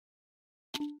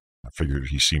figured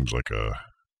he seems like a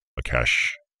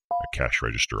cash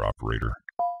register operator.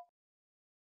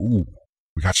 Ooh,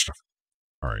 we got stuff.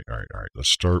 All right. Let's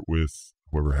start with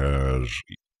whoever has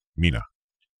Mina.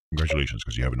 Congratulations,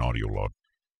 because you have an audio log.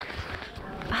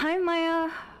 Hi, Maya.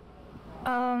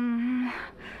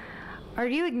 Are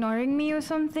you ignoring me or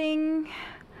something?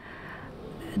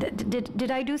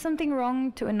 Did I do something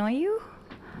wrong to annoy you?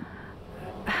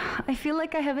 I feel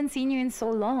like I haven't seen you in so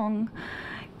long.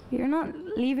 You're not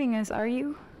leaving us, are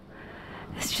you?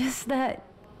 It's just that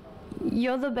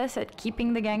you're the best at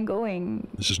keeping the gang going.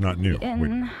 This is not new. And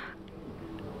wait.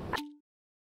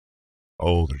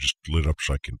 Oh, they're just lit up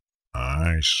so I can...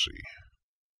 I see.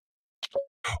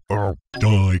 Oh,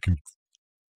 duh, I can...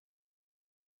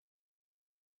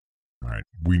 Alright,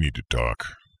 we need to talk.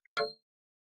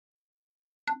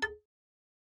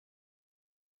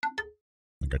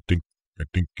 I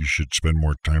think you should spend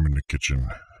more time in the kitchen.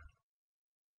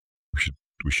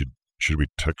 Should we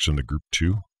text in the group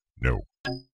too? No.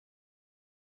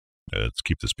 Let's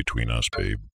keep this between us,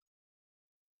 babe.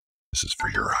 This is for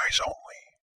your eyes only.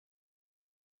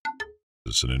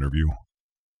 Is this an interview?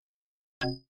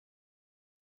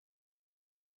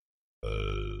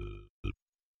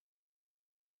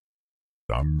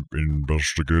 I'm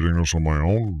investigating this on my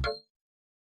own.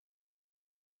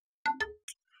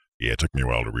 Yeah, it took me a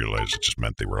while to realize it just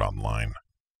meant they were online.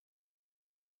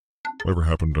 Whatever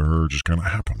happened to her just kind of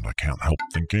happened. I can't help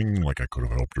thinking like I could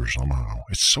have helped her somehow.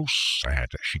 It's so sad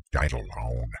that she died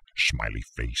alone. Smiley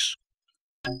face.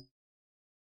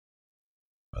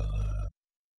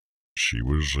 She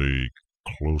was a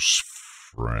close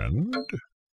friend?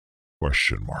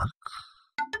 Question mark.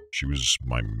 She was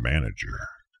my manager.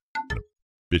 And a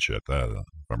bitch at that, if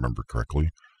I remember correctly.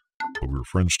 But we were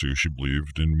friends too. She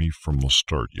believed in me from the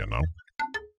start, you know?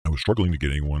 I was struggling to get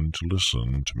anyone to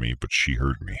listen to me, but she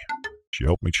heard me. She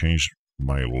helped me change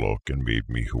my look and made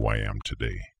me who I am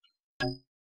today.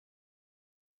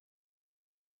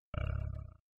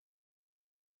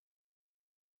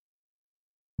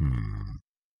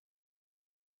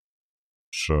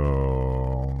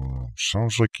 So,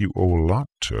 sounds like you owe a lot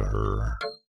to her.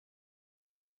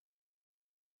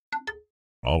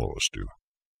 All of us do.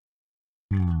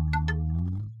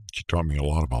 She taught me a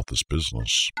lot about this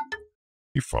business.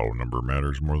 You follow number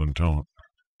matters more than talent.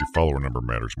 Your follower number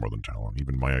matters more than talent.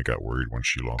 Even Maya got worried when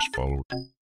she lost followers.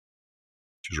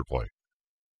 She's replied.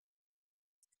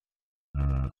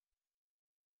 Is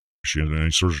she in any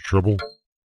sort of trouble?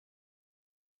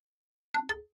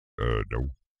 No.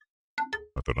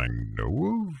 Not that I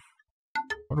know of.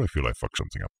 Why do I feel I fucked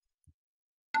something up?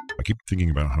 I keep thinking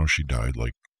about how she died,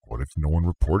 like, what if no one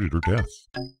reported her death?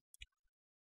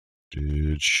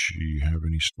 Did she have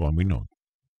any... Well, we know.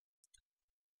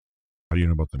 How do you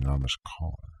know about the anonymous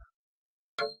caller?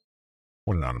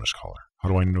 What anonymous caller? How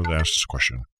do I know to ask this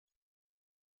question?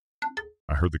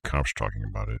 I heard the cops talking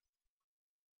about it.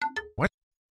 What?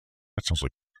 That sounds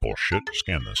like bullshit.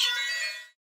 Scan this.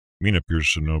 Mina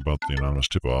appears to know about the anonymous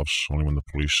tip-offs only when the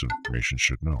police information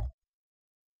should know.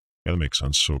 Yeah, that makes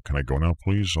sense. So can I go now,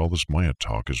 please? All this Maya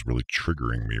talk is really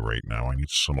triggering me right now. I need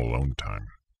some alone time.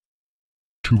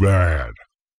 Too bad.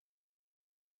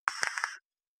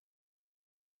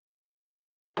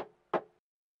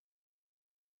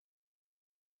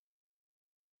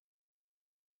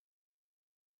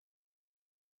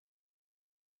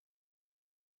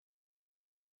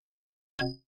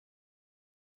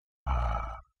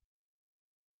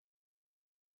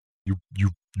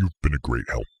 You've been a great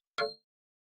help.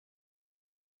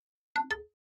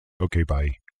 Okay,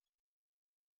 bye.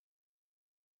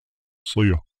 See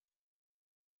ya.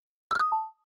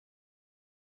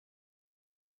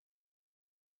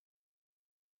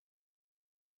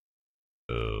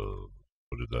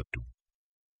 What did that do?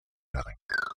 Nothing.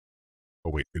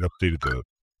 Oh wait, it updated the...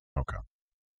 Okay.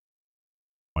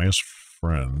 Maya's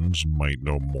friends might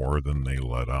know more than they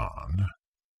let on.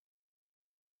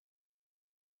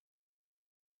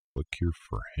 Click here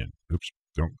for hint. Oops,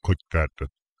 don't click that.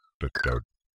 That'd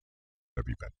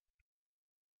be bad.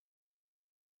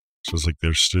 So it's like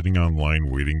they're sitting online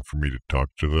waiting for me to talk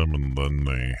to them, and then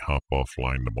they hop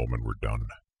offline the moment we're done.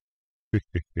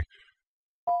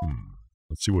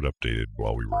 Let's see what updated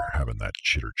while we were having that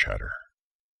chitter-chatter.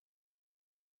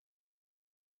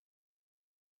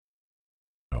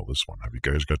 Oh, this one. Have you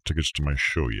guys got tickets to my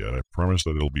show yet? I promise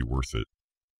that it'll be worth it.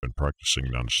 Been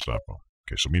practicing non-stop.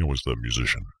 Okay, so Mina was the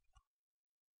musician.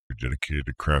 Your dedicated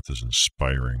to craft is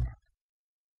inspiring.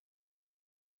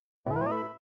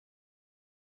 Your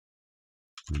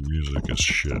music is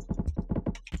shit.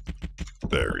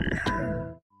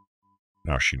 There.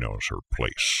 Now she knows her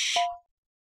place.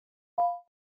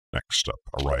 Next up,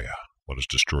 Araya. let us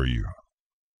destroy you.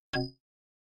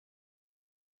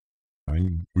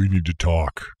 We need to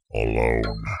talk.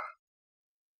 Alone.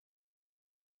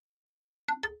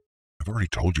 I've already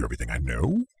told you everything I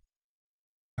know.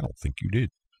 I don't think you did.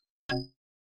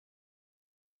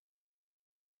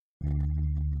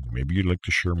 Maybe you'd like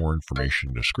to share more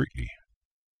information discreetly.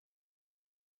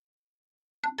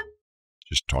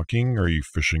 Just talking, or are you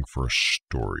fishing for a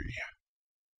story?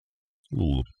 A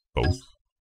little of both.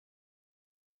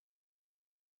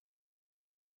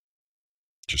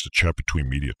 Just a chat between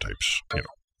media types. You know,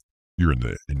 you're in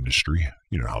the industry.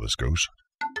 You know how this goes.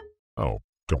 Oh,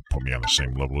 don't put me on the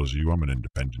same level as you. I'm an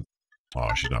independent.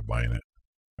 Oh, she's not buying it.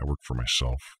 I work for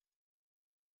myself.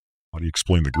 How do you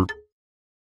explain the group?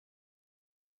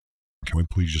 Can we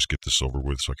please just get this over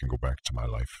with so I can go back to my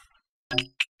life?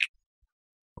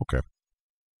 Okay.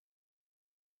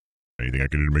 Anything I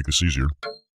can do to make this easier?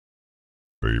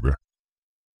 Baby.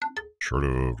 Short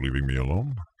of leaving me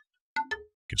alone?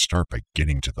 You can start by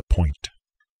getting to the point.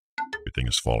 Everything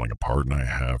is falling apart and I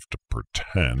have to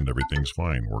pretend everything's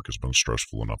fine. Work has been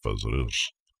stressful enough as it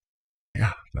is.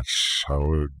 Yeah, that's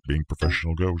how being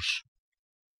professional goes.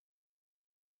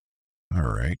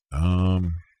 Alright,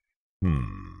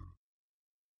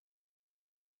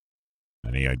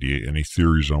 Any idea, any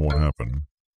theories on what happened?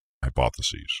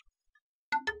 Hypotheses.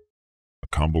 A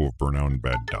combo of burnout and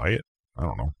bad diet? I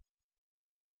don't know.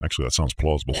 Actually, that sounds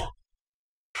plausible.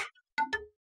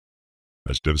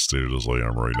 As devastated as I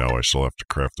am right now, I still have to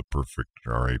craft the perfect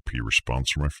RIP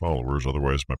response for my followers,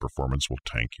 otherwise my performance will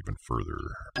tank even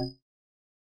further.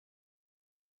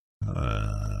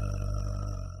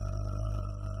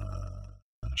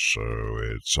 So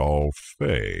it's all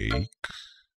fake?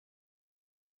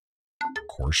 Of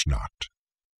course not.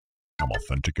 I'm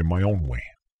authentic in my own way.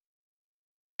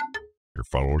 Your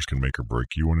followers can make or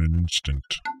break you in an instant.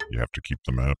 You have to keep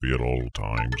them happy at all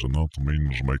times, and that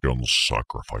means making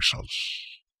sacrifices.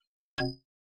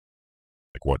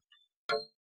 Like what?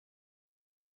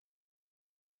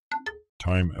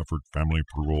 Time, effort, family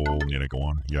approval, need I go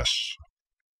on? Yes.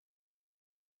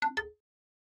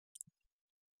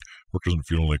 Work doesn't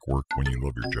feel like work when you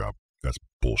love your job. That's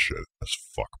bullshit. That's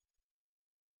fuck.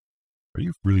 Are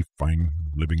you really fine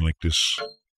living like this?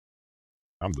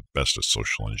 I'm the best at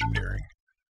social engineering.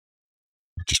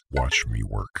 Just watch me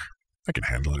work. I can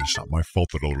handle it. It's not my fault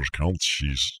that others count. She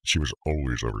was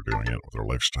always overdoing it with her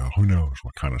lifestyle. Who knows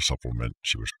what kind of supplement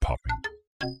she was popping?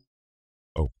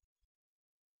 Oh.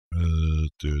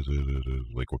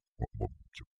 Like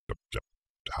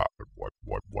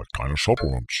what kind of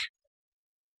supplements?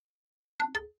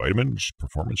 Vitamins?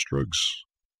 Performance drugs?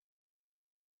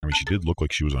 I mean, she did look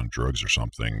like she was on drugs or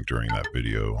something during that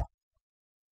video.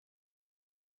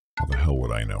 How the hell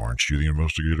would I know? Aren't you the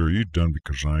investigator? Are you done?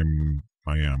 Because I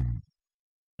am.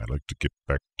 I'd like to get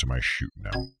back to my shoot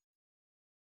now.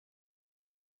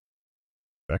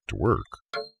 Back to work?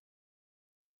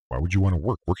 Why would you want to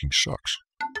work? Working sucks.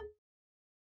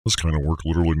 This kind of work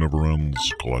literally never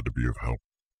ends. Glad to be of help.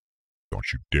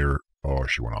 Don't you dare. Oh,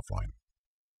 she went offline.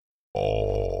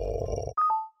 Oh.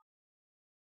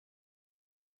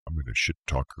 I'm gonna shit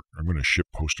talk her. I'm gonna shit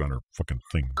post on her fucking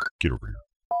thing. Get over here.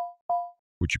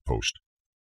 What'd you post?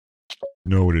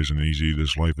 No, it isn't easy.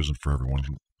 This life isn't for everyone.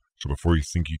 So before you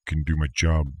think you can do my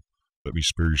job, let me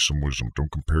spare you some wisdom.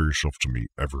 Don't compare yourself to me,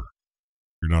 ever.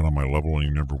 You're not on my level and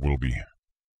you never will be.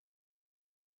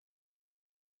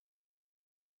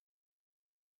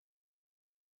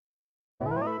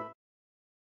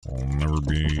 I'll never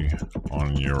be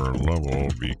on your level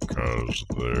because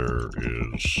there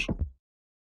is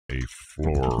a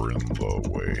floor in the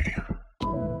way.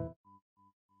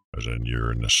 As in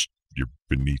you're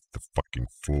beneath the fucking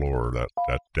floor.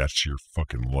 That's your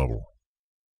fucking level.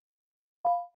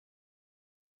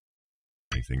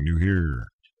 Anything new here?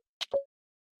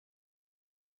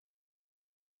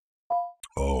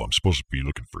 Oh, I'm supposed to be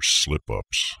looking for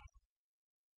slip-ups.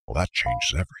 Well, that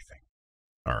changes everything.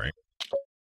 Alright.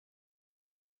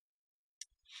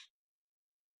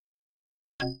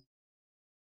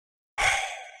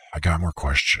 I got more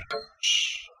questions.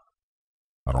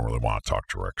 I don't really want to talk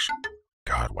to Rex.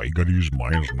 God, why you gotta use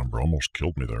Maya's number? Almost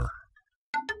killed me there.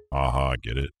 Aha, I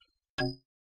get it. That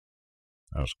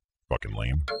was fucking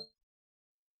lame.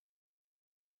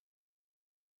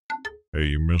 Hey,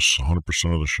 you miss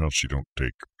 100% of the shots you don't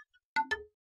take.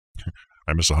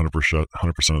 I miss 100%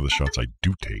 of the shots I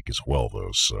do take as well,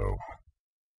 though, so...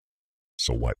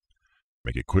 So what?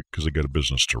 Make it quick, because I got a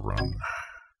business to run.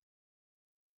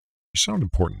 You sound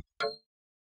important.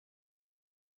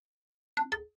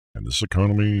 In this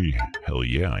economy, hell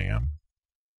yeah I am.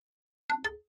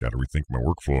 Gotta rethink my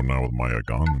workflow now with Maya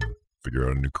gone and figure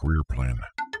out a new career plan.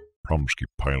 Problems keep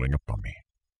piling up on me.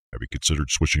 Have you considered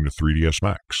switching to 3DS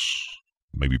Max?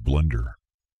 Maybe Blender?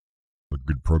 They're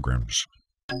good programs.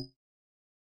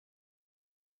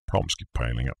 Problems keep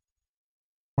piling up.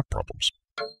 What problems?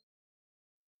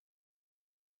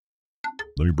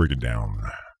 Let me break it down.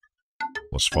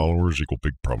 Less followers equal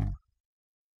big problem.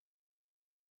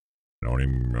 Know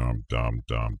anyone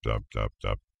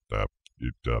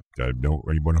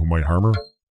who might harm her?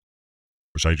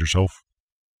 Besides yourself?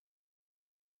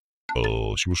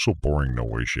 She was so boring, no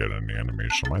way she had any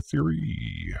enemies, so my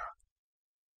theory...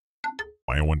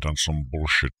 Maya went on some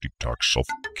bullshit detox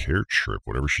self-care trip.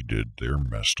 Whatever she did there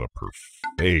messed up her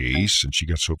face, and she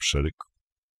got so upset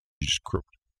she just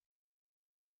croaked.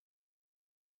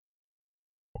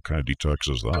 What kind of detox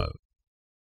is that?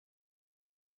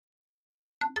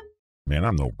 Man,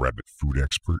 I'm no rabbit food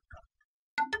expert.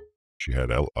 She had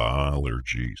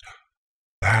allergies.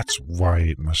 That's why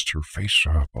it messed her face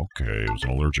up. Okay, it was an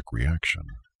allergic reaction.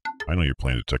 I know you're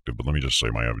playing detective, but let me just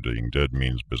say my being dead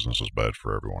means business is bad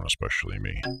for everyone, especially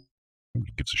me.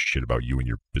 Nobody gives a shit about you and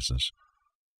your business.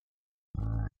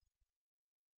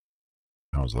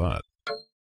 How's that?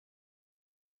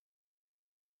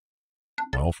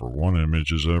 Well, for one,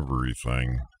 image is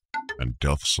everything. And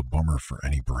death's a bummer for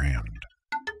any brand.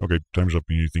 Okay, time's up.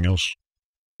 Anything else?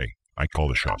 Hey, I call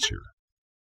the shots here.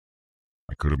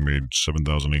 I could have made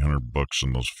 $7,800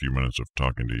 in those few minutes of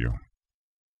talking to you.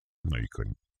 No, you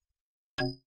couldn't.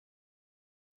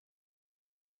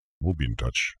 We'll be in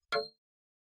touch.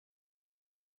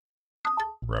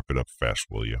 Wrap it up fast,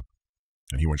 will you?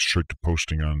 And he went straight to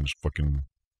posting on his fucking...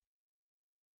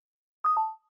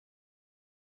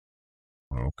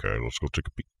 Okay, let's go take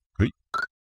a peek. Hey!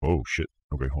 Oh, shit.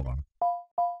 Okay, hold on.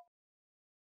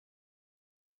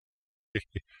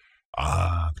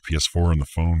 The PS4 and the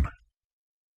phone.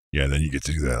 Yeah, then you get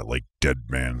to do that, like, dead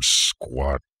man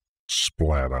squat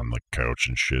splat on the couch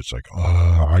and shit. It's like,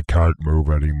 I can't move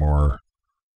anymore.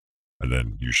 And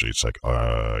then usually it's like,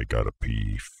 I gotta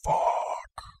pee. Fuck.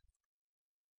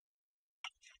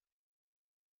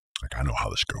 Like, I know how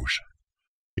this goes.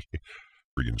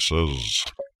 Regan says,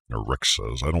 or Rex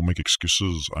says, I don't make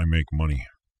excuses, I make money.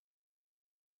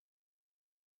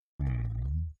 I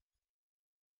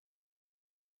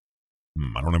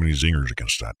don't have any zingers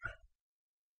against that.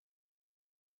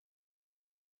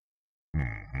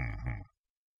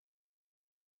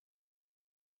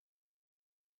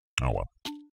 Oh well.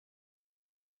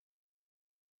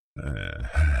 I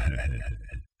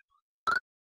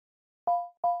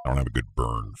don't have a good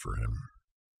burn for him.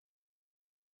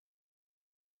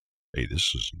 Hey,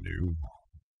 this is new.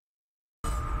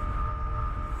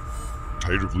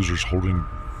 Tired of losers holding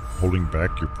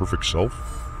back your perfect self?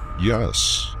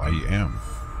 Yes, I am.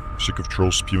 Sick of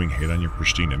trolls spewing hate on your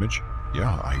pristine image?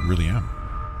 Yeah, I really am.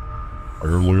 Are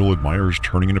your loyal admirers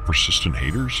turning into persistent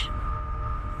haters?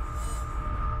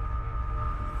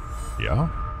 Yeah?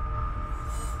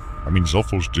 I mean,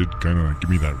 Zelfos did kind of give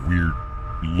me that weird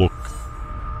look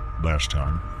last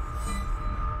time.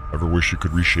 Ever wish you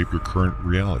could reshape your current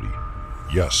reality?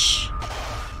 Yes.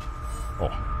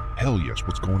 Oh, hell yes,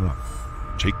 what's going on?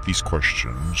 Take these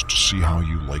questions to see how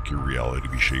you like your reality to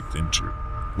be shaped into.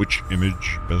 Which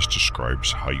image best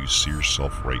describes how you see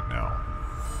yourself right now?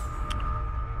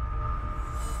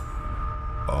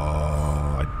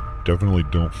 I definitely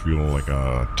don't feel like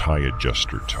a tie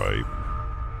adjuster type.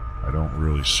 I don't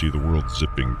really see the world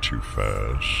zipping too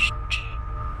fast.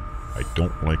 I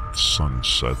don't like the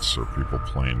sunsets or people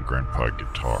playing grandpa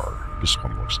guitar. This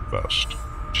one looks the best.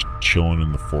 Just chilling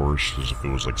in the forest as if it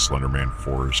was like Slenderman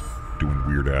Forest, doing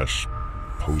weird ass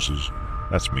poses.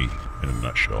 That's me in a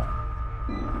nutshell.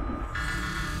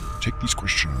 Take these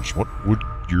questions. What would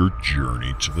your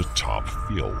journey to the top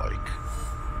feel like?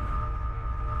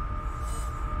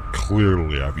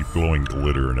 Clearly, I'd be blowing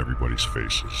glitter in everybody's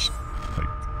faces. Like,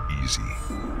 easy.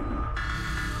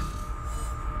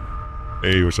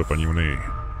 Hey, what's up on UNA?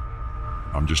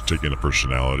 I'm just taking a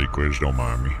personality quiz, don't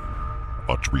mind me.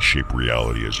 About to reshape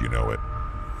reality as you know it.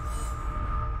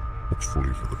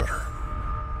 Hopefully for the better.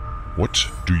 What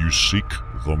do you seek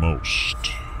the most?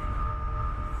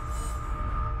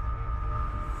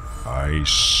 I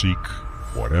seek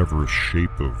whatever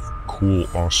shape of cool,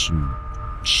 awesome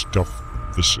stuff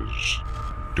this is.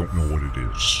 Don't know what it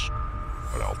is,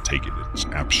 but I'll take it. It's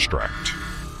abstract.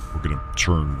 We're gonna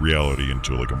turn reality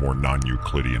into like a more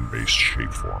non-Euclidean based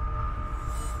shapeform.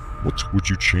 What would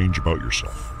you change about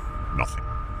yourself? Nothing.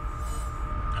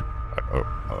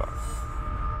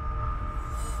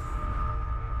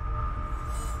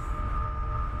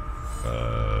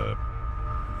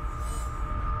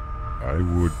 I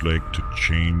would like to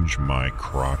change my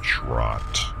crotch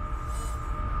rot.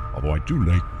 Although I do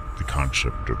like the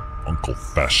concept of Uncle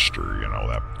Fester, you know,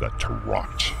 that tarot.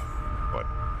 But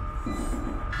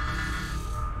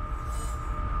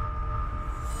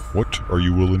what are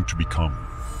you willing to become?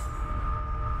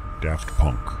 Daft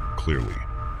Punk, clearly.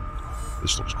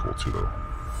 This looks cool too, though.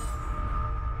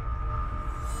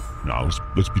 No,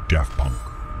 let's be Daft Punk.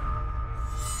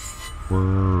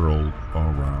 World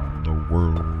around the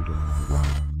world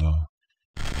around the...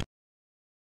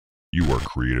 You are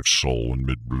creative soul in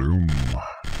mid-bloom,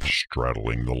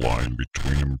 straddling the line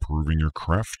between improving your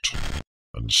craft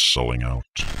and selling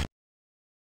out.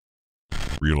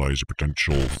 Realize your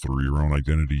potential through your own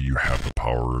identity. You have the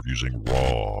power of using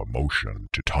raw emotion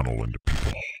to tunnel into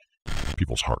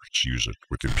people's hearts. Use it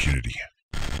with impunity.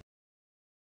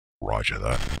 Roger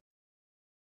that.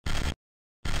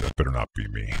 That better not be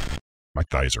me. My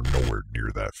thighs are nowhere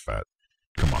near that fat.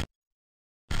 Come on.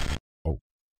 Oh.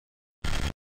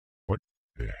 What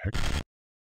the heck?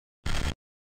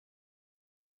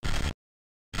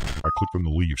 I clicked on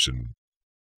the leaves and...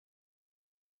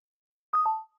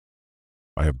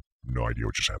 I have no idea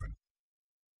what just happened.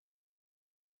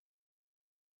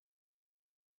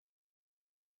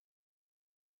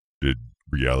 Did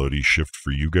reality shift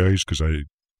for you guys? Because I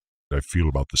feel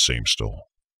about the same still.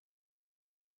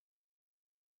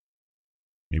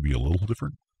 Maybe a little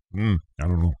different? I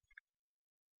don't know.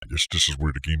 I guess this is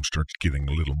where the game starts getting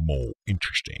a little more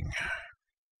interesting.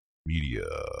 Media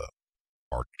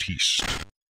artiste.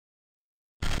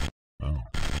 Oh.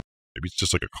 Maybe it's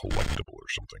just like a collectible or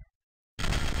something.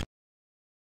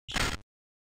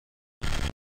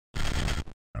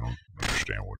 I don't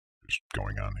understand what is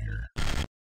going on here.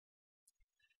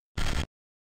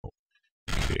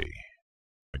 Okay.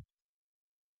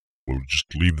 We'll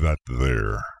just leave that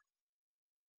there.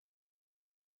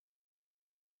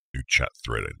 New chat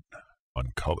threaded.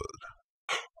 Uncovered.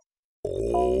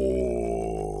 Oh.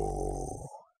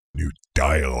 New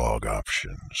dialogue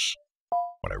options.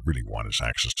 What I really want is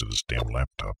access to this damn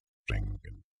laptop thing,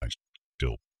 and I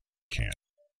still can't.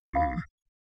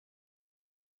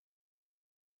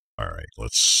 Alright,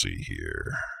 let's see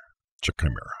here. Check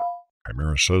Chimera.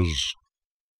 Chimera says,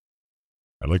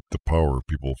 I like the power of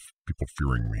people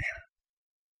fearing me.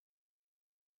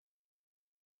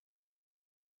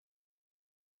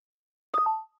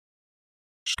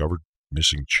 Discovered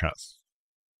missing chat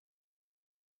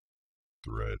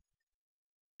thread.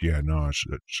 Yeah, no, it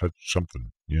said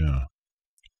something. Yeah.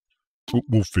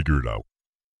 We'll figure it out.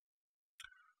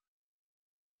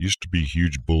 Used to be a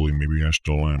huge bully, maybe I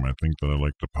still am. I think that I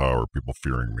like the power of people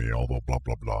fearing me, although blah,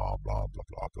 blah, blah, blah, blah,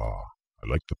 blah, blah. I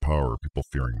like the power of people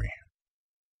fearing me.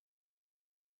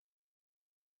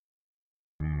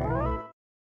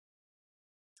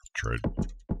 Tried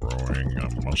growing a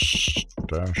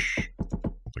mustache. I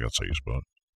don't think that's how you spell it.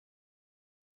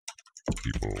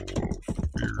 People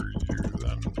fear you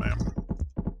then, ma'am.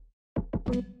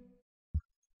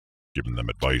 Giving them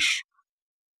advice.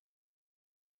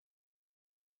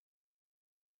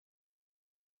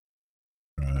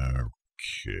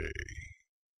 Okay.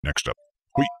 Next up.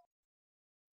 Wait.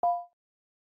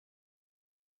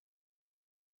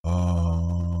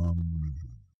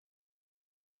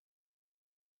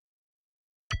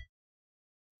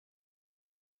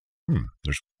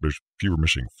 There's fewer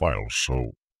missing files,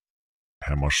 so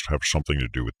I must have something to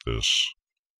do with this.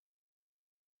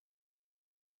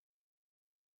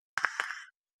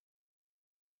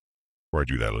 Before I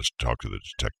do that, let's talk to the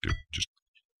detective. Just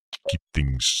keep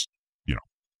things, you know,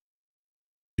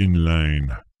 in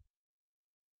line.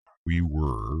 We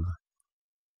were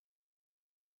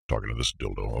talking to this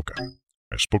dildo. Okay.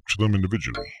 I spoke to them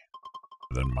individually.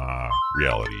 Then my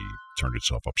reality turned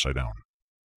itself upside down.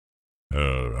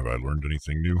 Have I learned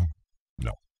anything new?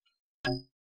 No.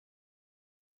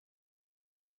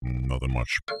 Nothing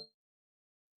much.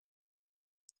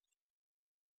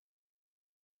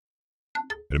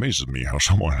 It amazes me how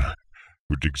someone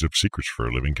who digs up secrets for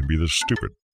a living can be this stupid.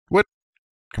 What?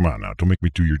 Come on now, don't make me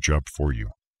do your job for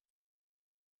you.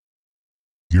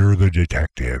 You're the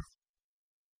detective.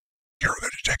 You're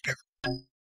the detective.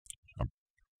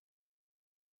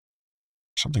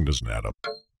 Something doesn't add up.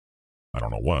 I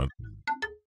don't know what.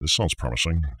 This sounds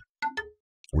promising.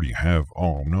 What do you have?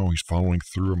 Oh no, he's following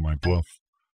through on my bluff.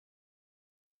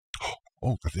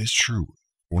 Oh, that is true.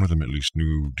 One of them at least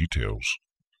knew details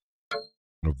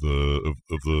of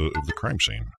the crime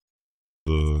scene.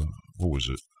 What was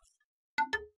it?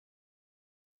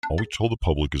 All we told the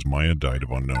public is Maya died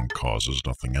of unknown causes,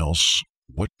 nothing else.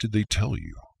 What did they tell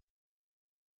you?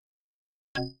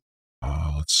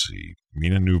 Let's see.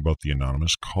 Mina knew about the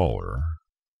anonymous caller.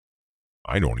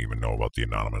 I don't even know about the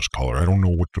anonymous caller. I don't know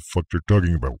what the fuck they're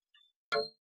talking about.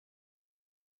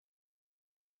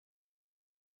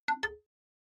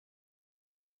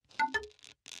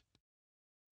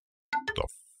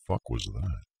 fuck was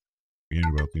that?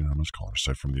 Meaning about the anonymous caller.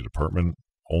 Aside from the department,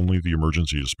 only the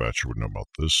emergency dispatcher would know about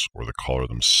this, or the caller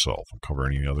themselves. Uncover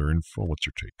any other info. What's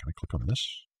your take? Can I click on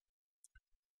this?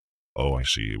 Oh, I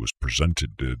see. It was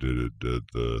presented.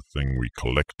 The thing we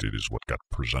collected is what got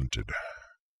presented.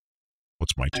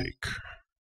 What's my take?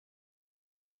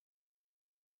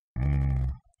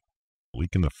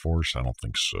 Leak in the force? I don't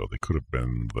think so. They could have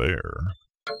been there.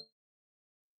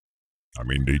 I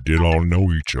mean, they did all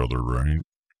know each other, right?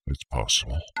 It's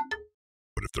possible.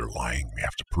 But if they're lying, we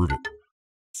have to prove it.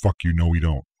 Fuck you, no we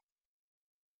don't.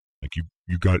 Like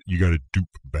you got a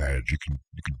dupe badge. You can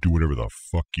do whatever the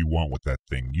fuck you want with that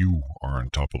thing. You are on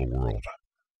top of the world.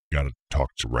 You gotta talk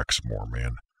to Rex more,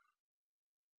 man.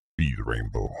 Be the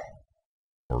rainbow.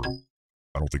 Or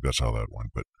I don't think that's how that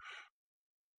went, but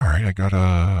alright, I got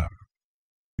a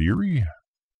theory?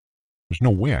 There's no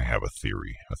way I have a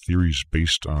theory. A theory's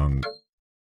based on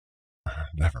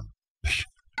never.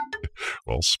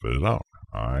 Well, spit it out.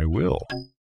 I will.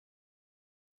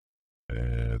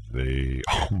 They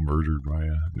all murdered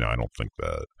Maya? No, I don't think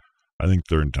that. I think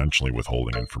they're intentionally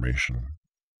withholding information.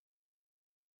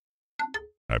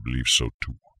 I believe so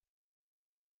too.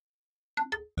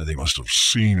 They must have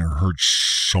seen or heard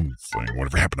something.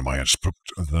 Whatever happened to Maya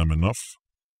spooked them enough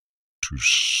to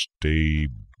stay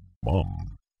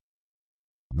mum.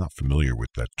 I'm not familiar with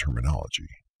that terminology.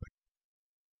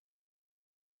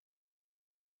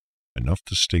 Enough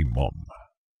to stay mum.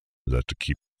 Is that to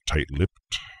keep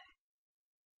tight-lipped?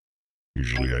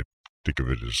 Usually I think of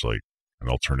it as like an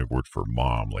alternative word for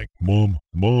mom, like mom,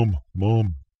 mom,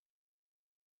 mom.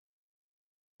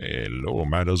 Hello,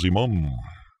 Madazi mom.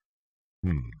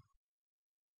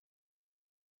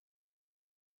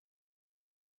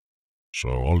 So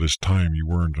all this time you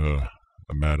weren't a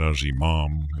Madazi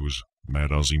mom, it was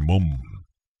Madazi mum.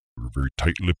 You were very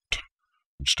tight-lipped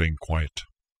and staying quiet.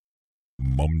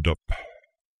 Mummed up.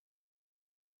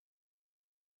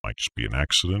 Might just be an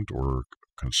accident or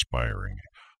conspiring.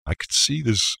 I could see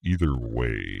this either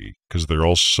way, because they're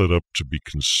all set up to be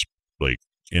like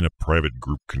in a private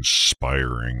group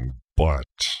conspiring, but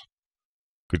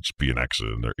could just be an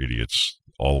accident. They're idiots.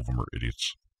 All of them are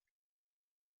idiots.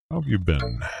 How have you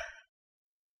been?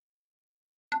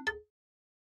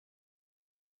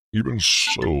 Even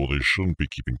so, they shouldn't be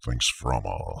keeping things from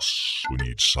us. We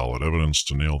need solid evidence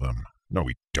to nail them. No,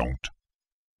 we don't.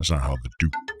 That's not how the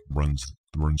Duke runs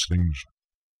things.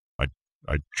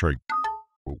 I'd try...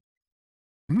 Oh.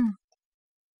 The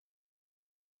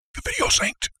video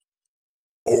synced!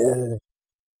 Oh!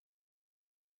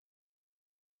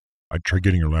 I'd try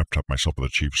getting your laptop myself, but the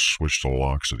chief switched the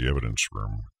locks to the evidence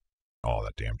room. Oh,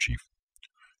 that damn chief.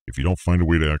 If you don't find a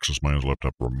way to access Maya's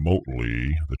laptop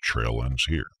remotely, the trail ends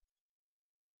here.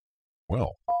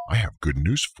 Well, I have good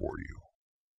news for you.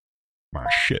 My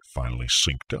shit finally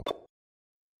synced up.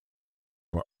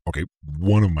 Well, okay,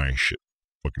 one of my shit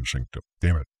fucking synced up.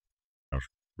 Damn it. I was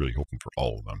really hoping for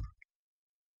all of them.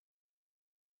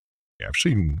 Yeah, I've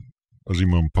seen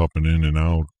Azimum popping in and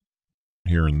out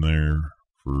here and there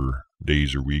for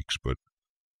days or weeks, but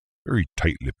very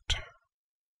tight-lipped.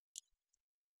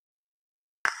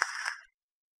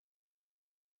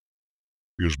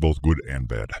 Feels both good and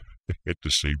bad at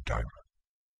the same time.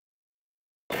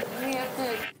 We have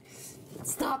to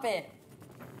stop it.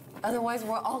 Otherwise,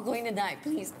 we're all going to die.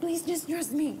 Please, please just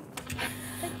trust me.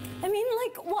 I mean,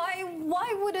 like,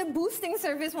 why would a boosting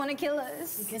service want to kill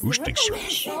us? Because Boosting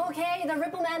service. Okay, the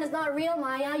Ripple Man is not real,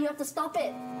 Maya. You have to stop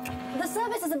it. The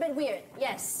service is a bit weird,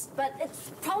 yes, but it's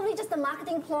probably just a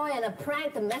marketing ploy and a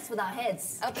prank to mess with our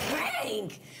heads. A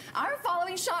prank? Our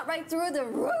following shot right through the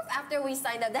roof after we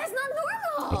signed up. That's not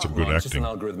normal. That's a good It's just an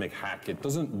acting. algorithmic hack. It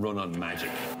doesn't run on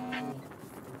magic.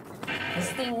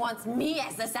 This thing wants me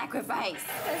as the sacrifice.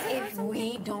 If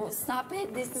we don't stop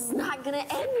it, this is not gonna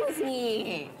end with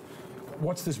me.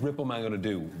 What's this Ripple Man gonna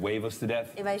do? Wave us to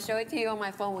death? If I show it to you on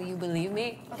my phone, will you believe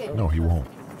me? Okay. No, he won't.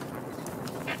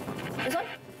 This one?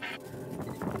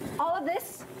 All of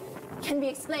this can be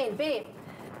explained, babe.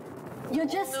 You're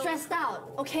just stressed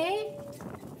out, okay?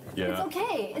 Yeah. It's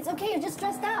okay. It's okay. You're just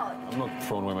stressed out. I'm not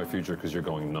throwing away my future because you're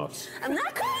going nuts. I'm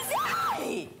not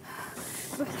crazy!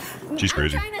 She's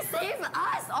crazy. I'm trying to save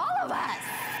us, all of us.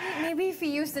 Maybe if we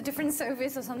used a different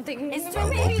service or something. It's I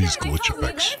love these glitch we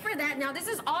effects. live for that now. This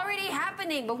is already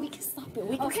happening, but we can stop it.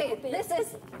 We can Okay, stop it. this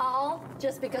is all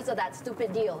just because of that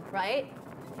stupid deal, right?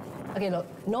 Okay, look,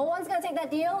 no one's gonna take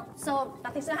that deal, so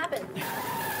nothing's gonna happen. Should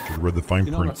have read the fine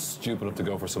You know I'm print not stupid enough to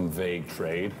go for some vague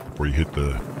trade. before you hit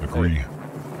the agree.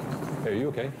 Hey, are you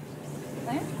okay?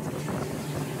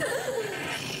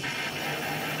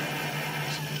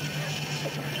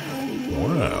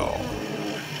 Wow.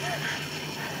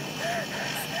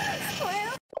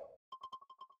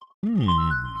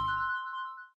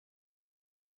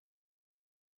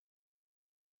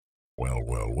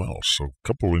 well, so a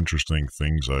couple interesting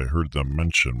things I heard them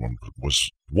mention. One was,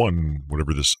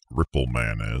 whatever this Ripple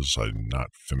Man is. I'm not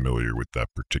familiar with that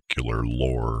particular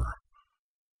lore.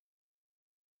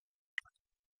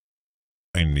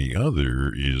 And the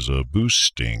other is a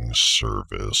boosting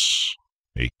service,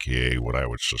 aka what I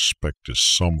would suspect is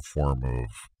some form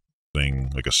of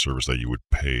thing, like a service that you would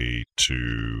pay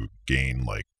to gain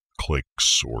like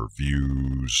clicks or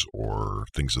views or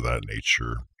things of that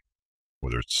nature,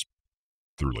 whether it's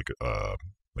through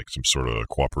like some sort of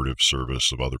cooperative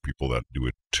service of other people that do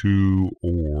it too,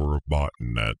 or a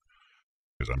botnet.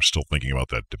 Because I'm still thinking about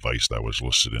that device that was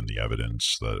listed in the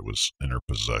evidence that it was in her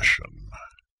possession.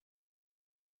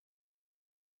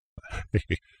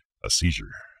 A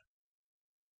seizure.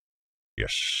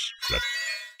 Yes, that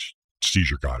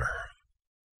seizure got her.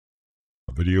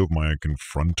 A video of Maya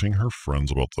confronting her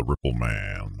friends about the Ripple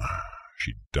Man.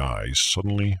 She dies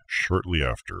suddenly shortly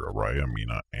after. Araya,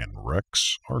 Mina, and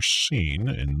Rex are seen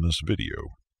in this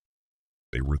video.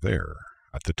 They were there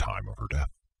at the time of her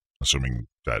death. Assuming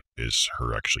that is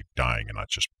her actually dying and not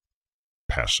just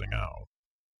passing out.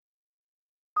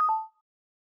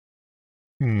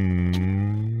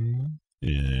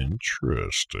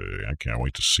 Interesting. I can't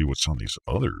wait to see what's on these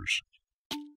others.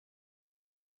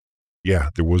 Yeah,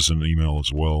 there was an email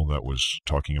as well that was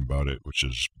talking about it, which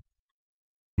is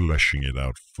fleshing it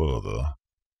out further.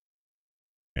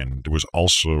 And there was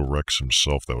also Rex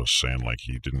himself that was saying like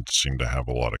he didn't seem to have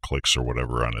a lot of clicks or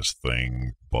whatever on his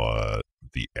thing, but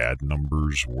the ad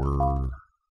numbers were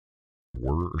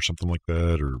or something like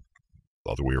that, or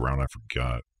the other way around, I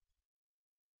forgot.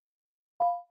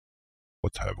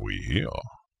 What have we here?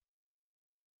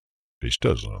 This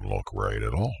doesn't look right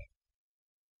at all.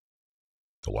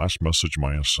 The last message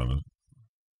Maya sent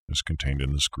is contained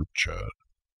in this group chat.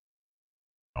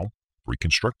 Now,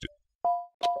 reconstruct it.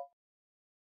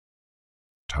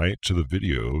 Tie it to the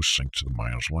video synced to the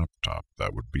Maya's laptop.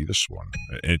 That would be this one.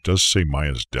 And it does say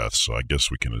Maya's death, so I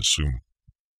guess we can assume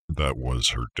that was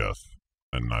her death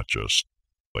and not just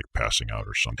like passing out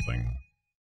or something.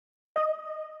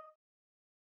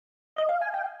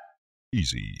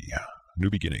 Easy. New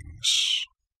beginnings.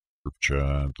 Group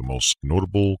chat. The most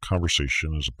notable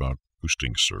conversation is about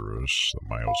boosting service that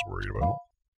Maya was worried about.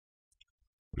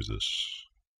 What is this?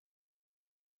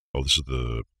 Oh, this is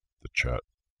the chat.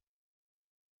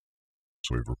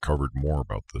 So we've recovered more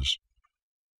about this.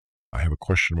 I have a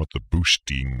question about the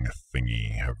boosting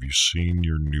thingy. Have you seen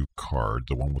your new card,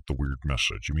 the one with the weird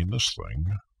message? You mean this thing?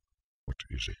 What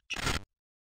is it?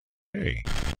 Hey,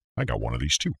 I got one of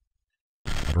these too.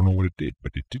 I don't know what it did,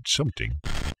 but it did something.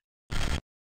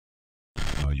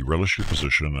 You relish your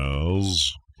position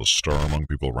as the star among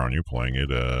people around you, playing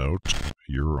it out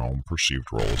your own perceived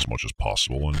role as much as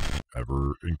possible in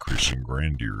ever-increasing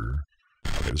grandeur.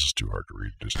 Okay, this is too hard to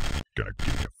read. Just gonna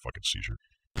give me a fucking seizure.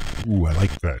 Ooh, I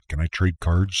like that. Can I trade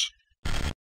cards?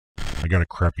 I got a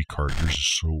crappy card. Yours is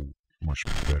so much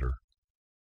better.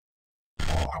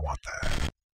 Oh, I want that.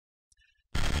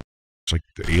 It's like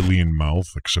the alien mouth,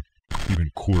 except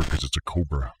even cooler because it's a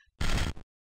cobra.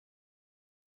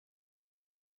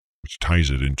 Which ties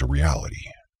it into reality,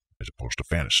 as opposed to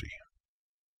fantasy.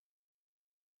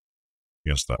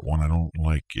 Yes, that one, I don't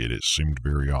like it. It seemed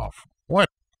very off. What?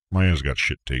 Maya's got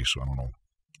shit taste, so I don't know.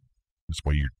 That's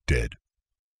why you're dead.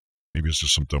 Maybe it's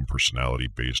just some dumb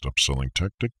personality-based upselling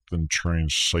tactic, then try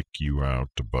and psych you out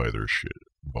to buy their shit.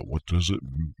 But what does it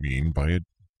mean by a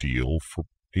deal for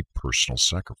a personal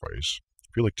sacrifice?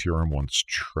 I feel like TRM wants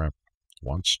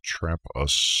trap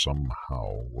us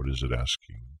somehow. What is it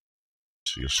asking?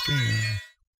 See a scan.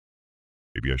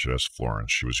 Maybe I should ask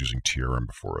Florence. She was using TRM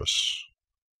before us.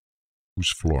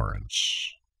 Who's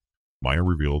Florence? Maya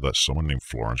revealed that someone named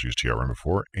Florence used TRM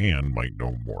before and might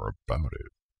know more about it.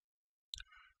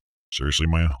 Seriously,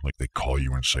 Maya? Like they call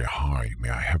you and say, "Hi, may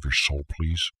I have your soul,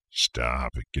 please?"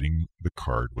 Stop it. Getting the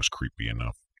card was creepy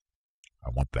enough. I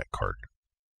want that card.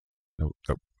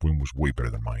 That one was way better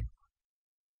than mine.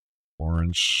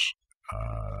 Florence,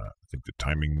 I think the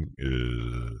timing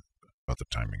is about the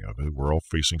timing of it. We're all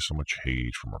facing so much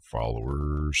hate from our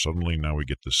followers. Suddenly now we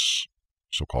get this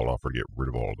so-called offer to get rid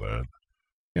of all that.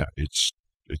 Yeah, it's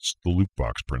the loot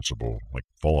box principle, like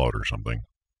Fallout or something.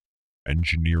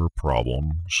 Engineer a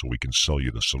problem so we can sell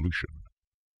you the solution.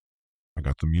 I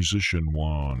got the musician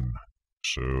one.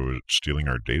 So it's stealing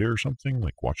our data or something?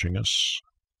 Like watching us?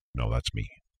 No, that's me.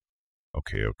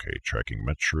 Okay. Tracking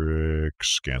metrics,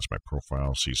 scans my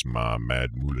profile, sees my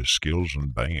mad moolah skills,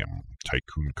 and bam,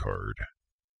 tycoon card.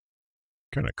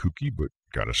 Kinda kooky, but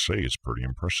gotta say it's pretty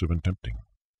impressive and tempting.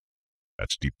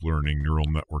 That's deep learning neural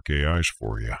network AIs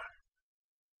for you.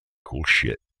 Cool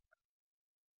shit.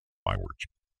 My words.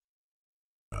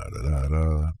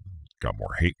 Got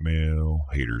more hate mail.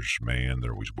 Haters, man,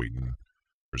 they're always waiting.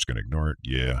 They're just gonna ignore it.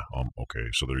 Yeah, okay,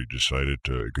 so they decided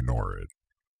to ignore it.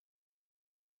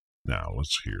 Now,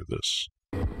 let's hear this.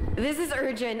 This is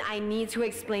urgent. I need to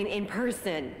explain in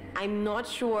person. I'm not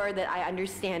sure that I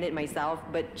understand it myself,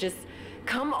 but just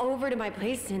come over to my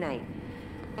place tonight.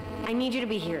 I need you to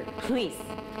be here, please.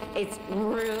 It's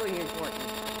really important.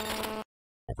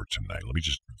 Over tonight. Let me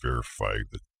just verify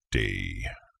the day.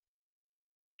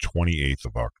 28th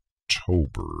of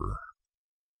October.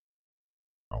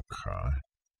 Okay.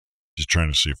 Just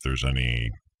trying to see if there's any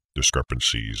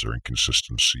discrepancies or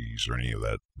inconsistencies or any of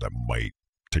that that might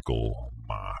tickle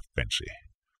my fancy.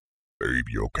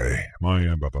 Baby, okay. My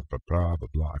blah, blah, blah, blah, blah,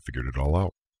 blah. I figured it all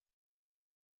out.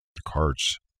 The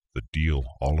cards, the deal,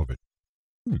 all of it.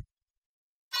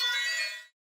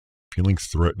 Feeling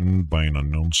threatened by an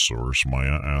unknown source,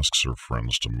 Maya asks her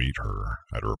friends to meet her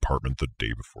at her apartment the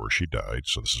day before she died.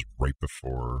 So this is right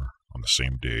before, on the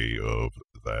same day of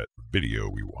that video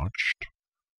we watched.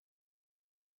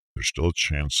 There's still a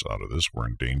chance out of this. We're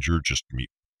in danger. Just meet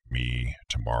me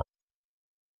tomorrow.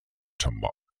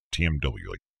 TMW,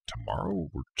 like tomorrow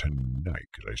or tonight?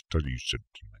 Because I thought you said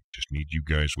tonight. Just need you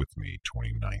guys with me,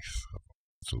 29th.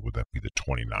 So would that be the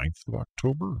 29th of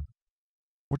October?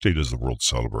 What day does the world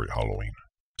celebrate Halloween?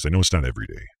 Because I know it's not every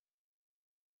day.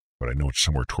 But I know it's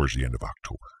somewhere towards the end of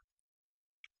October.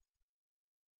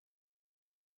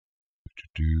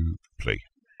 Play.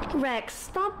 Rex,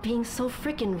 stop being so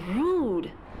freaking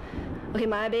rude. Okay,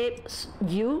 my babe,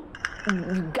 you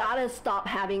gotta stop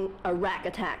having a rack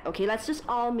attack, okay? Let's just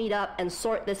all meet up and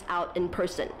sort this out in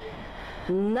person.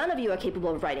 None of you are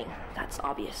capable of writing. That's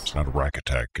obvious. It's not a rack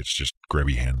attack. It's just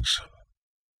grabby hands.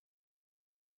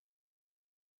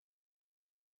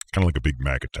 Kind of like a Big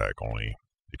Mac attack, only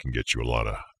it can get you a lot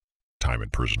of time in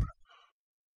prison.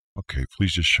 Okay,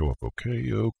 please just show up.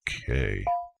 Okay, okay.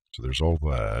 So there's all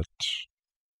that.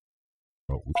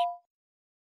 Oh, whoops.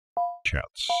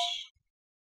 Chats.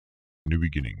 New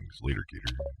beginnings. Later,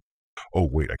 Gator. Oh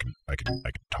wait, I can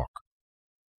talk.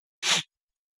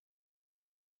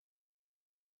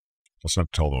 Let's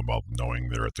not tell them about knowing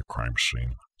they're at the crime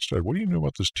scene. Instead, what do you know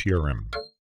about this TRM?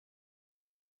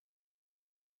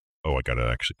 Oh, I gotta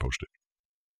actually post it.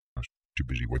 I was too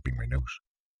busy wiping my nose.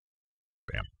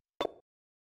 Bam.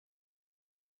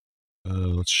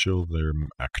 Let's show their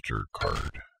actor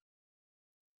card.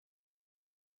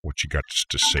 What you got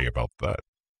to say about that?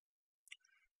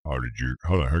 How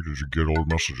the heck did you get old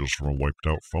messages from a wiped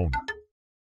out phone?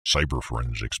 Cyber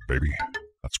forensics, baby.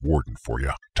 That's Warden for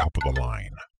you. Top of the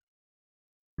line.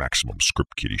 Maximum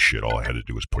script kiddie shit. All I had to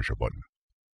do was push a button.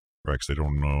 Rex, they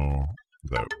don't know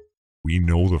that we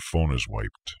know the phone is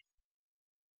wiped.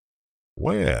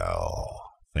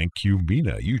 Well, thank you,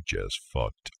 Mina. You just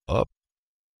fucked up.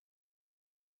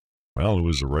 Well, it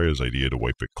was Araya's idea to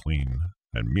wipe it clean,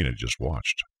 and Mina just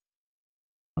watched.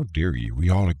 How dare you? We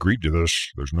all agreed to this.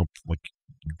 There's no, like,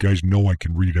 you guys know I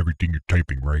can read everything you're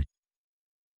typing, right?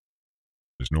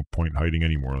 There's no point hiding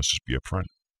anymore. Let's just be upfront.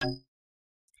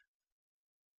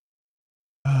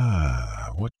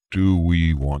 What do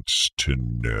we want to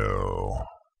know?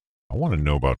 I want to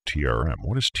know about TRM.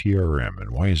 What is TRM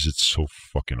and why is it so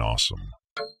fucking awesome?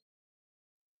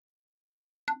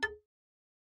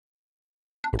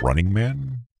 The Running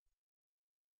Man?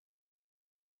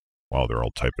 Wow, they're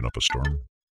all typing up a storm.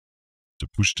 The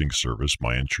boosting service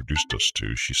Maya introduced us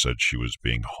to, she said she was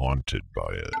being haunted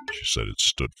by it. She said it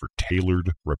stood for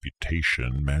Tailored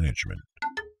Reputation Management.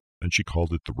 Then she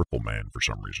called it the Ripple Man for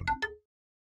some reason.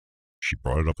 She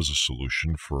brought it up as a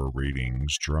solution for our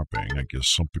ratings dropping. I guess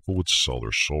some people would sell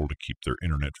their soul to keep their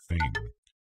internet fame.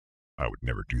 I would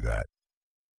never do that.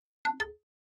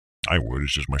 I would,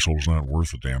 it's just my soul's not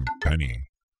worth a damn penny.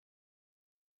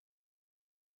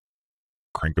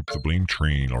 Crank up the blame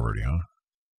train already, huh?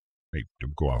 Hey,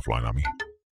 don't go offline on me.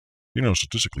 You know,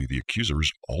 statistically, the accuser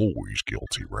is always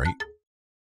guilty, right?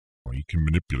 Well, you can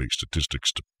manipulate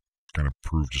statistics to kind of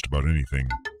prove just about anything.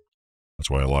 That's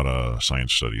why a lot of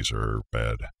science studies are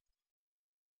bad.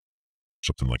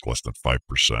 Something like less than 5%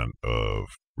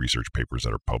 of research papers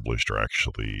that are published are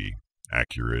actually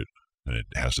accurate, and it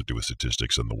has to do with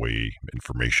statistics and the way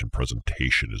information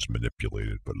presentation is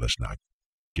manipulated, but let's not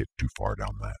get too far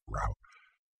down that route.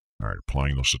 All right,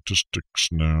 applying those statistics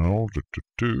now.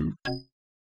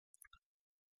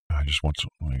 I just want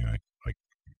something like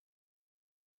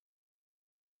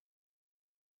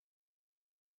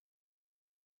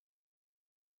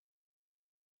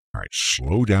all right,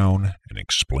 slow down and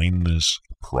explain this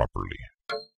properly.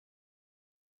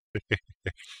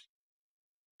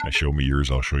 Show me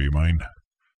yours, I'll show you mine.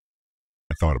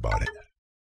 I thought about it.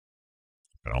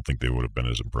 I don't think they would have been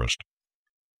as impressed.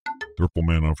 The Ripple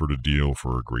Man offered a deal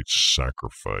for a great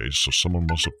sacrifice, so someone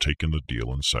must have taken the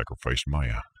deal and sacrificed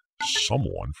Maya.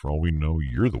 Someone, for all we know,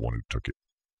 you're the one who took it.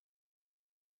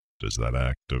 Does that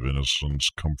act of innocence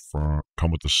come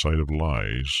with the sight of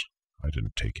lies? I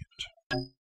didn't take it.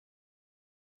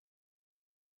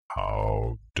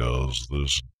 How does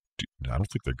this... I don't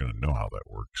think they're going to know how that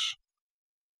works.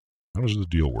 How does the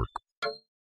deal work?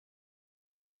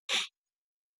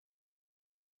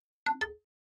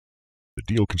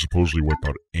 The deal can supposedly wipe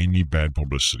out any bad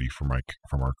publicity from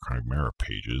our Chimera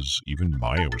pages. Even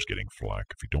Maya was getting flack.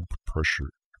 If you don't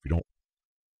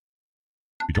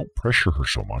pressure her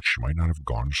so much, she might not have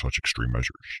gone to such extreme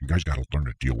measures. You guys got to learn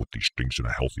to deal with these things in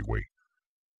a healthy way.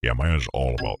 Yeah, Maya's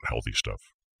all about healthy stuff.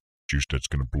 Juice that's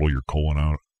going to blow your colon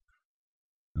out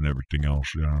and everything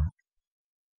else, yeah.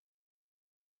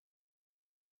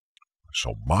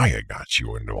 So Maya got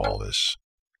you into all this.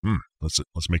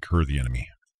 Let's make her the enemy.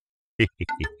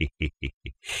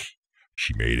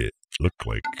 She made it look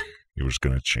like it was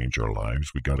going to change our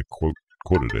lives. We got a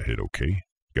quota to hit, okay?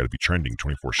 You got to be trending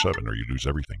 24/7 or you lose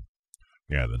everything.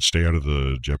 Yeah, then stay out of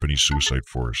the Japanese suicide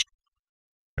forest.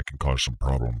 That can cause some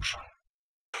problems.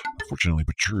 Unfortunately,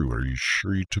 but true. Are you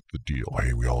sure you took the deal?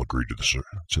 Hey, we all agreed to the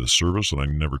service, and I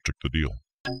never took the deal.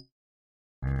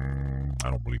 I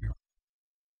don't believe you.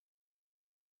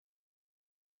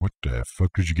 What the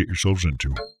fuck did you get yourselves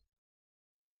into?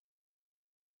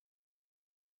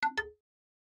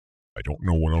 I don't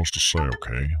know what else to say,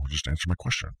 okay? Well, just answer my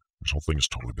question. This whole thing is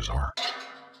totally bizarre. I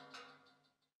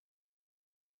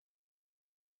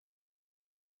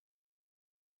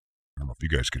don't know if you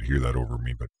guys could hear that over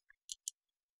me, but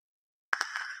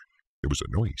there was a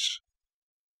noise.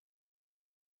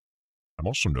 I'm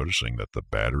also noticing that the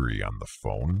battery on the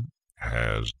phone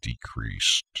has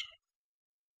decreased.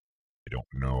 I don't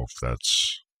know if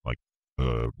that's like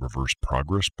the reverse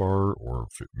progress bar or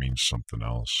if it means something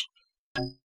else.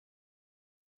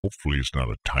 Hopefully it's not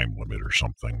a time limit or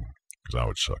something, because that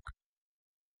would suck.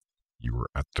 You were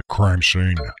at the crime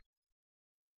scene.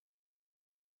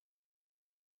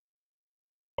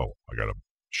 Oh, I gotta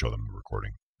show them the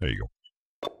recording. There you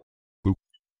go. Boop.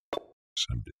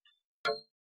 Send it.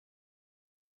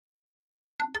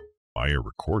 Maya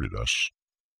recorded us.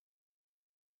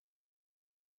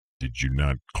 Did you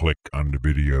not click on the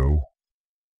video?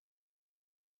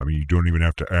 I mean, you don't even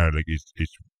have to add, like,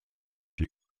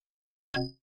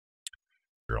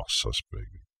 you're all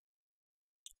suspect.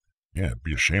 Yeah, it'd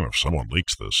be a shame if someone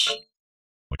leaks this,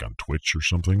 like on Twitch or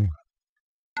something.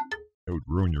 It would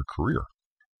ruin your career.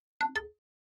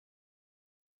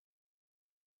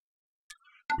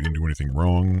 We didn't do anything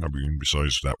wrong, I mean,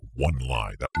 besides that one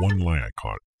lie. That one lie I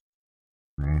caught.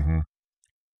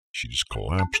 She just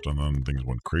collapsed and then things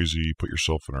went crazy. Put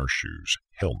yourself in our shoes.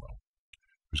 Hell no.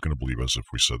 Who's going to believe us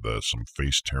if we said that some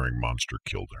face-tearing monster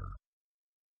killed her?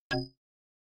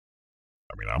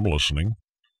 I mean, I'm listening.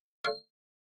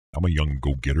 I'm a young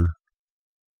go-getter.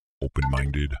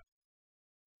 Open-minded.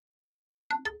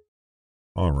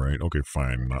 Alright, okay,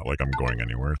 fine. Not like I'm going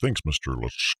anywhere. Thanks, Mr.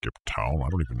 Let's Skip Town. I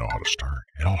don't even know how to start.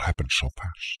 It all happened so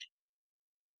fast.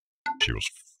 She was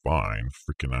fine,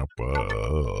 freaking out,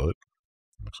 but...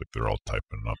 Looks like they're all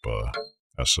typing up a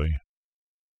essay.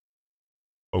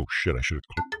 Oh shit, I should have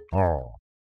clicked. Oh.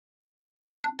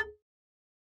 I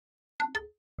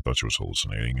thought she was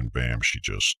hallucinating, and bam, she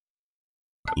just...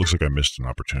 It looks like I missed an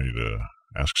opportunity to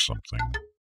ask something.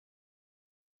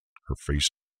 Her face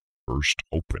burst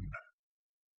open.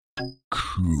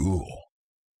 Cool.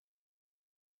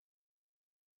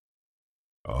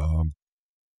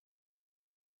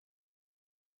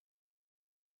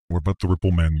 What about the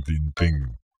Ripple Man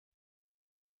thing?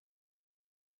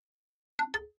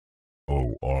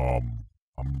 Oh,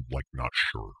 I'm like not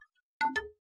sure.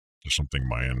 There's something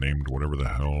Maya named whatever the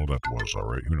hell that was,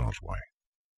 alright? Who knows why?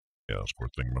 Yeah, this poor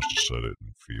thing must have said it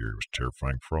in fear. It was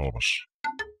terrifying for all of us.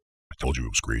 I told you it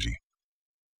was crazy.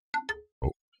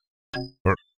 Oh.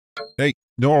 Hey,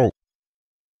 no!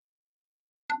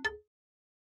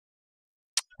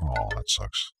 Oh, that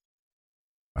sucks.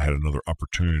 I had another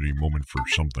opportunity moment for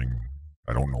something.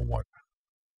 I don't know what.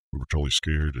 We were totally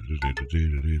scared.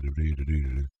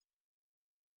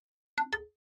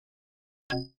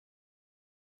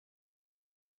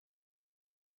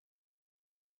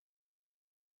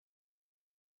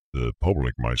 The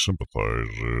public might sympathize.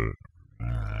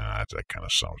 That kind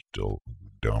of sounds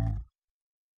dumb.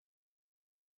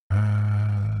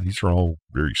 These are all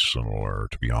very similar,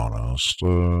 to be honest.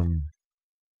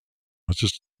 It's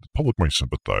just the public might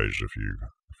sympathize if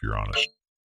you're honest.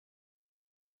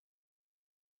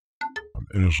 I'm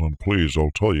innocent, please.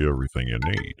 I'll tell you everything you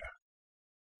need.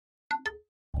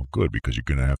 Well, good, because you're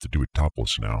gonna have to do it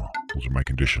topless now. Those are my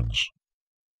conditions.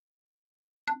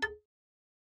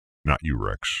 Not you,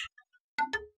 Rex.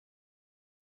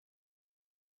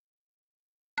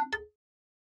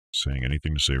 Saying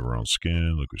anything to save her own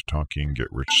skin. Look who's talking. Get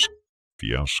rich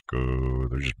fiasco.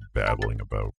 They're just babbling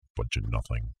about a bunch of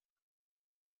nothing.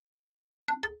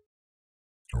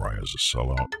 Raya's a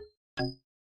sellout.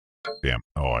 Damn.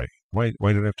 Oh, why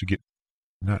did I have to get...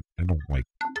 I don't like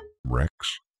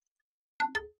Rex.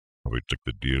 Probably took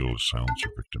the deal to silence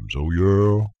your victims. Oh,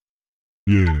 yeah?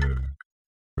 Yeah.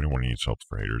 If anyone needs help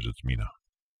for haters, it's Mina.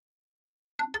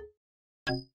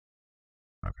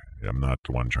 Okay, I'm not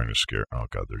the one trying to scare... Oh,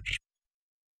 God, they're just...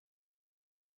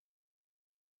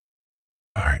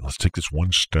 Alright, let's take this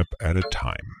one step at a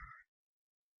time.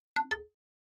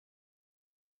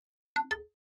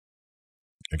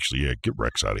 Actually, yeah, get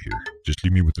Rex out of here. Just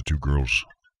leave me with the two girls.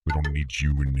 We don't need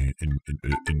you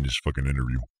in this fucking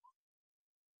interview.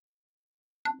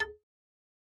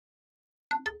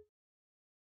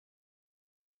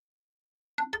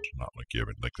 It's not like you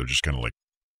haven't... Like, they're just kind of like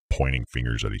pointing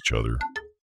fingers at each other.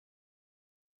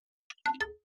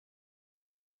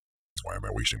 Why am I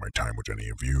wasting my time with any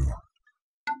of you?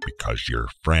 Because your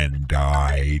friend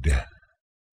died.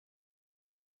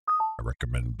 I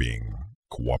recommend being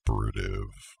cooperative.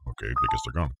 Okay, I guess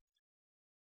they're gone.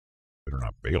 Better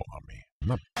not bail on me. I'm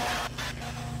not...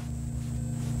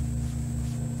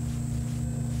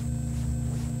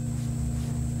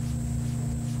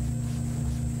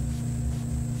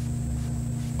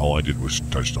 All I did was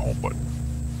touch the home button.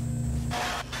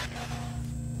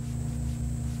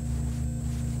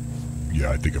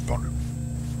 Yeah, I think I found it.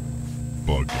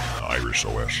 Bug in Iris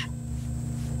OS.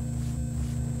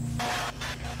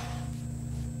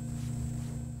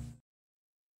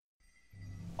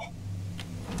 Oh.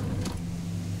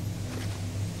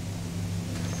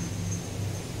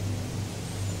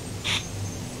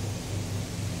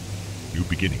 New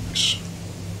beginnings.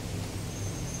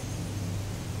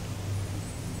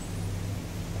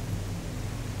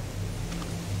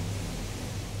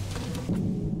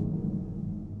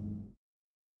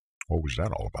 What was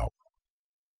that all about?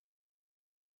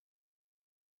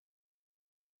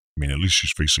 I mean, at least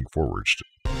she's facing forwards.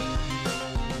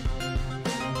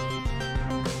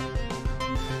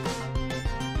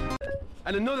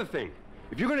 And another thing,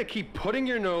 if you're gonna keep putting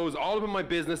your nose all over my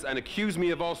business and accuse me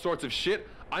of all sorts of shit,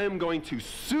 I am going to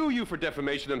sue you for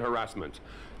defamation and harassment.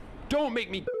 Don't make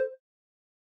me...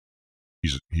 He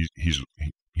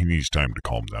needs time to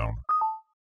calm down.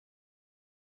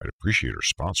 I'd appreciate a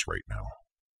response right now.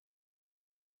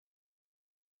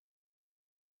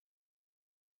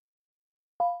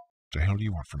 What the hell do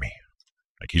you want from me?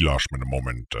 Like, he lost me in a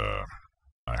moment.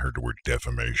 I heard the word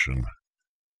defamation.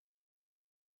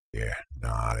 Yeah,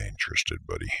 not interested,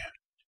 buddy.